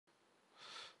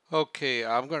Okay,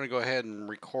 I'm going to go ahead and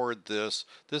record this.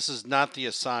 This is not the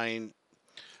assigned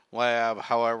lab.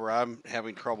 However, I'm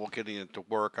having trouble getting it to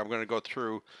work. I'm going to go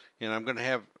through and I'm going to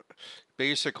have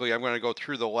basically I'm going to go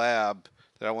through the lab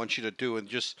that I want you to do and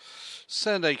just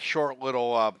send a short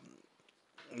little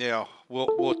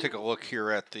we'll take a look here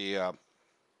at the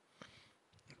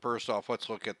first off, let's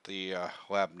look at the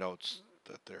lab notes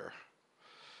that they're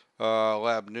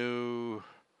lab new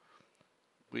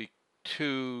week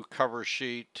 2 cover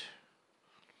sheet,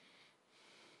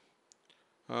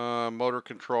 motor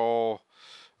control.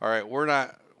 All right,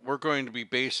 we're going to be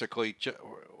basically,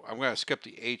 I'm going to skip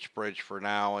the H bridge for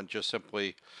now and just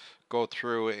simply go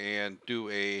through and do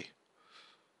a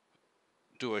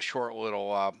short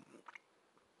little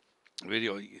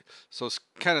video. So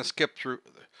kind of skip through,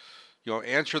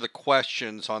 answer the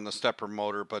questions on the stepper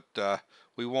motor, but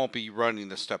we won't be running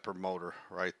the stepper motor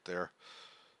right there.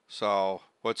 So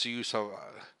what's the use of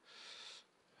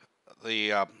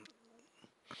the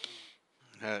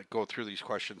go through these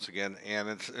questions again, and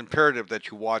it's imperative that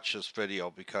you watch this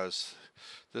video because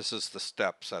this is the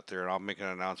steps out there, and I'll make an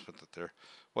announcement that there.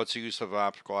 What's the use of an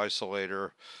optical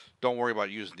isolator? Don't worry about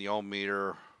using the ohm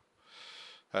meter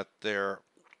out there,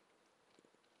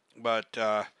 but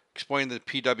explain the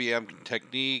PWM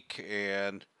technique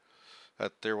and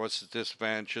that there. What's the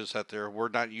disadvantages that there? We're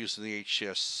not using the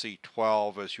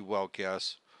HCSC12 as you well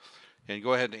guess, and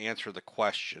go ahead and answer the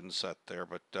questions out there,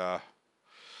 but.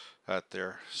 Out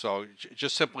there. So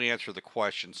just simply answer the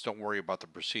questions. Don't worry about the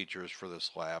procedures for this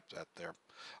lab out there.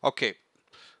 Okay,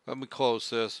 let me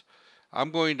close this. I'm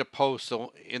going to post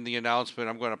in the announcement,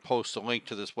 I'm going to post a link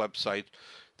to this website.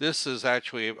 This is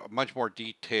actually much more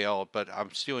detailed, but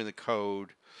I'm stealing the code.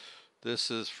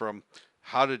 This is from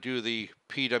how to do the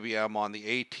PWM on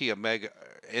the AT Omega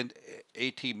and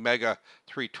AT Mega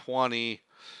 320.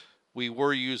 We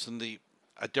were using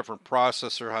a different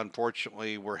processor.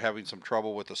 Unfortunately, we're having some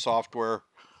trouble with the software.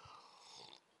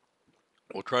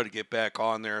 We'll try to get back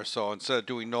on there. So instead of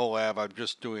doing no lab, I'm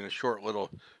just doing a short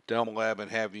little demo lab and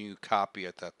having you copy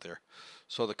it that there.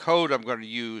 So the code I'm going to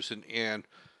use and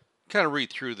kind of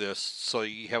read through this so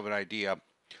you have an idea.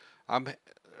 I'm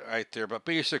right there, but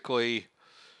basically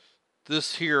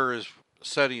this here is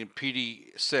setting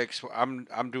PD6.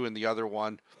 I'm doing the other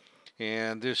one,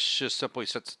 and this just simply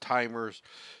sets the timers.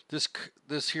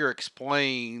 This here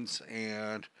explains,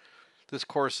 and this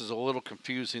course is a little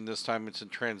confusing this time. It's in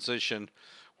transition.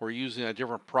 We're using a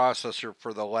different processor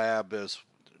for the lab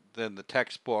than the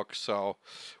textbook, so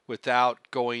without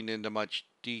going into much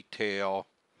detail,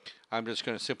 I'm just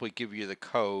going to simply give you the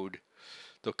code.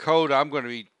 The code I'm going to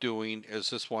be doing is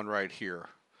this one right here.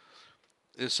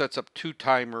 This sets up 2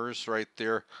 timers right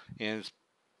there, and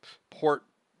port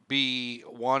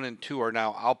B1 and 2 are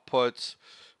now outputs.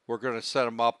 We're going to set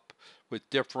them up with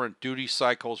different duty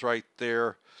cycles right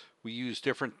there. We use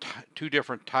 2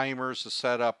 different timers to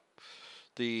set up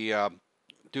the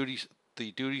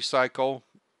duty cycle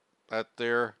right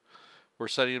there. We're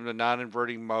setting them to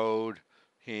non-inverting mode,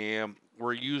 and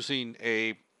we're using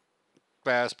a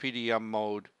fast PDM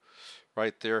mode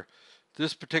right there.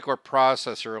 This particular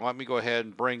processor, let me go ahead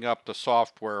and bring up the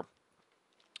software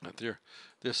right there.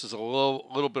 This is a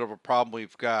little bit of a problem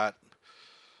we've got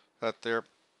right there,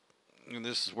 and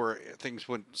this is where things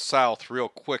went south real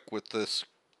quick with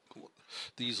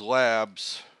these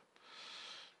labs.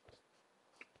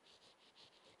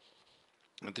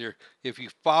 Right there, if you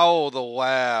follow the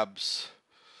labs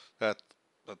that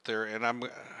there, and I'm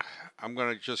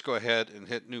going to just go ahead and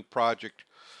hit new project.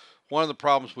 One of the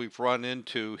problems we've run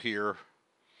into here,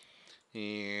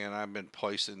 and I've been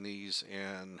placing these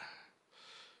in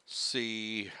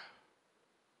C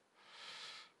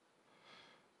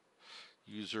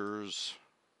users,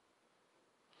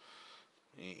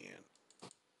 and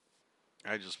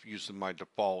I just used my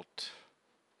default,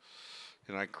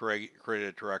 and I created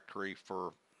a directory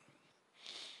for,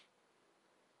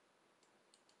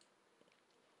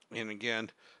 and again,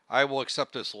 I will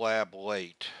accept this lab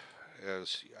late,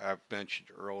 as I've mentioned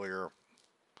earlier,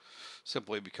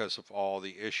 simply because of all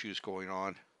the issues going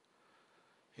on.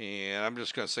 And I'm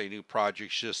just going to say new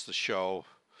projects just to show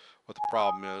what the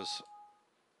problem is.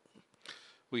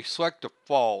 We select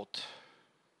default,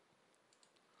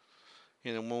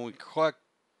 and then when we click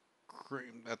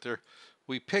that there,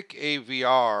 we pick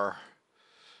AVR,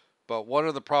 but one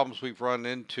of the problems we've run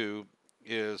into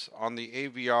is on the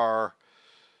AVR,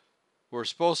 we're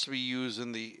supposed to be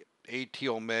using the AT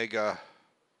Omega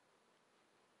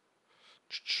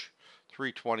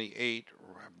 328,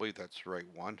 I believe that's the right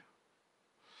one.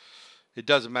 It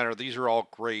doesn't matter, these are all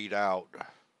grayed out.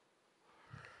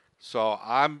 So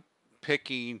I'm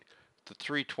picking the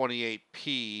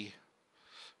 328P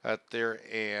That there,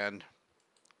 and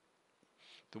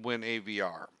the Win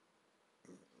AVR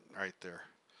right there.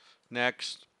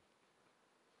 Next,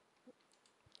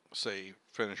 say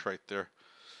finish right there.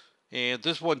 And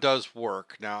this one does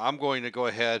work. Now I'm going to go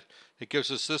ahead. It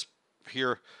gives us this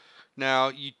here. Now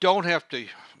you don't have to.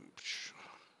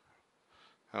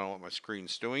 I don't know what my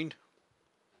screen's doing.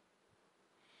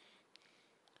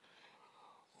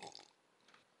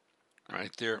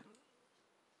 Right there.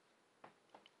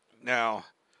 Now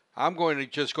I'm going to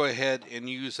just go ahead and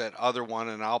use that other one,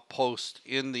 and I'll post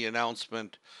in the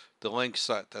announcement the link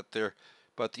set that there.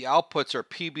 But the outputs are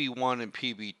PB1 and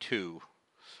PB2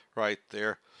 right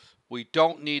there. We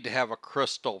don't need to have a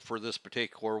crystal for this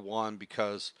particular one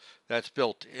because that's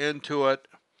built into it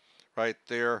right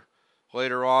there.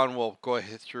 Later on, we'll go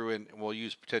ahead through and we'll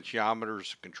use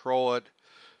potentiometers to control it.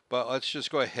 But let's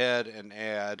just go ahead and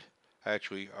add.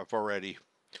 Actually, I've already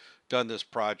done this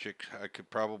project. I could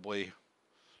probably,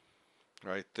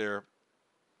 right there,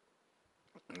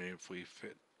 if we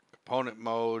fit component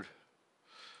mode,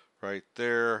 right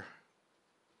there.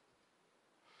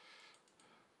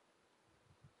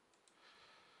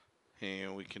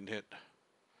 And we can hit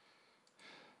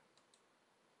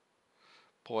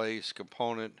place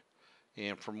component,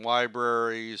 and from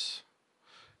libraries,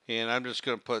 and I'm just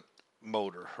going to put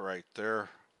motor right there,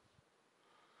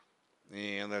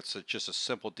 and that's just a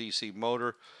simple DC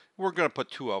motor. We're going to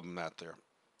put two of them out there.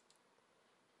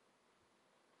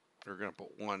 We're going to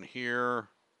put one here.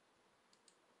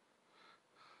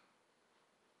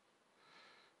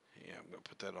 Yeah, I'm going to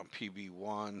put that on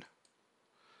PB1,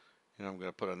 and I'm going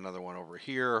to put another one over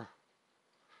here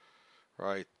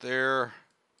right there.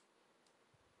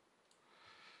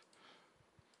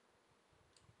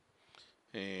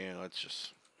 And let's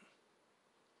just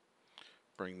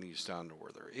bring these down to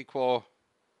where they're equal.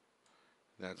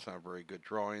 That's not a very good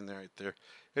drawing right there.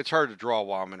 It's hard to draw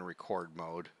while I'm in record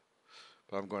mode,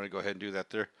 but I'm going to go ahead and do that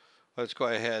there. Let's go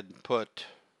ahead and put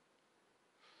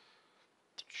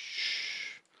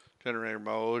generator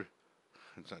mode.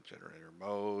 It's not generator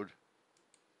mode.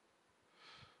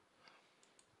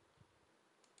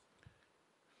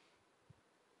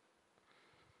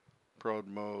 Prod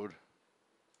mode.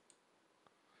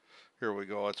 Here we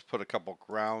go. Let's put a couple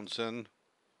grounds in.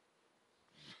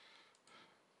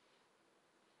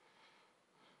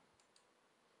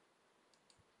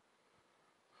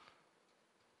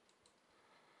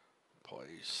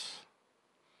 Place.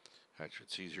 Actually,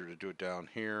 it's easier to do it down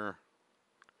here.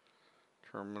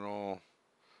 Terminal.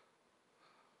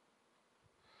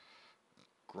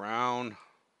 Ground.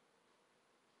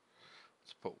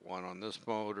 Let's put one on this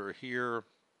motor here.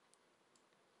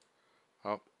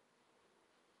 Oh.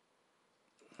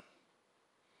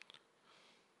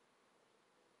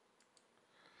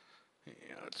 Yeah,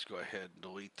 let's go ahead and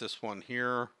delete this one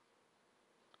here.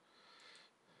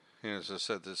 And as I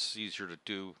said, this is easier to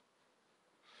do.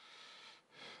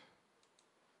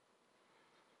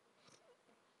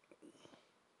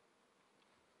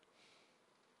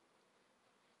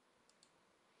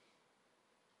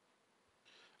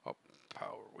 Oh,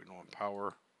 power. We don't want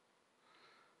power.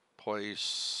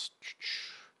 Place.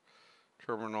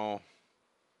 Terminal.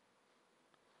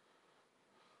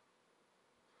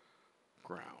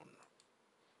 Ground.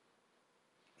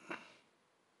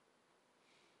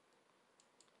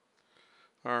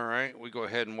 All right, we go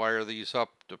ahead and wire these up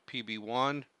to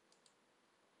PB1.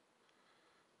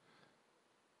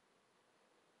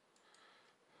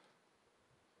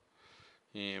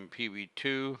 And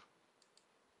PB2.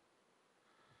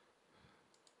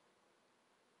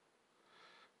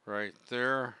 Right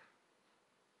there.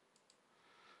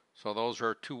 So those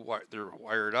are they're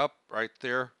wired up right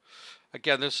there.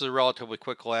 Again, this is a relatively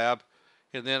quick lab.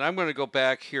 And then I'm going to go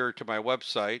back here to my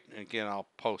website. Again, I'll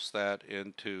post that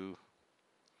into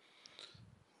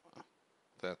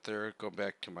that there. Go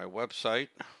back to my website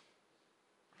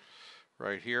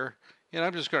right here. And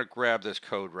I'm just going to grab this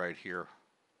code right here.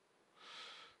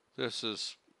 This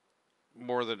is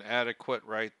more than adequate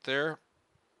right there.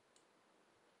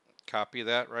 Copy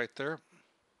that right there.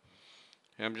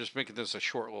 And I'm just making this a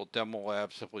short little demo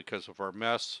lab simply because of our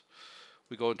mess.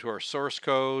 We go into our source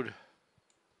code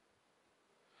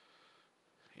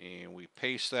and we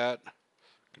paste that.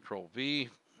 Control V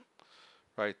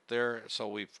right there. So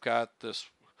we've got this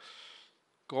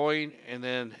going, and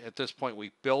then at this point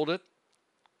we build it.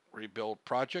 Rebuild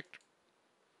project.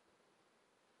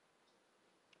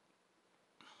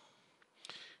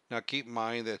 Now keep in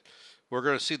mind that we're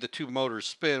going to see the two motors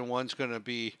spin. One's going to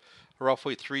be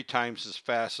roughly 3 times as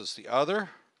fast as the other.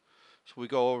 So we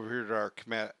go over here to our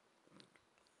command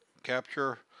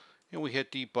capture and we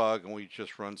hit debug and we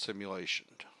just run simulation.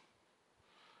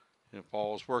 If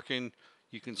all is working,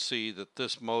 you can see that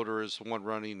this motor is the one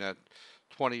running at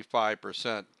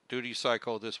 25% duty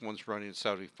cycle. This one's running at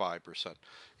 75%.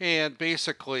 And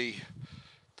basically,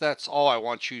 that's all I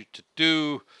want you to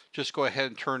do. Just go ahead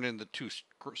and turn in the two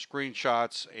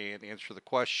screenshots and answer the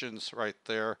questions right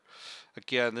there.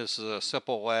 Again, this is a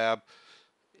simple lab.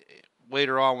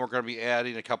 Later on, we're going to be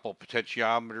adding a couple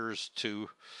potentiometers to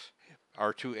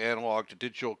our two analog to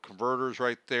digital converters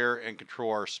right there and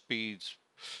control our speeds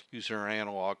using our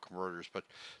analog converters. But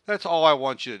that's all I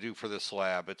want you to do for this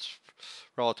lab. It's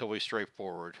relatively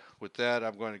straightforward. With that,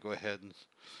 I'm going to go ahead and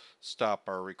stop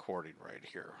our recording right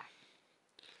here.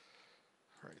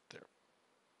 Right there.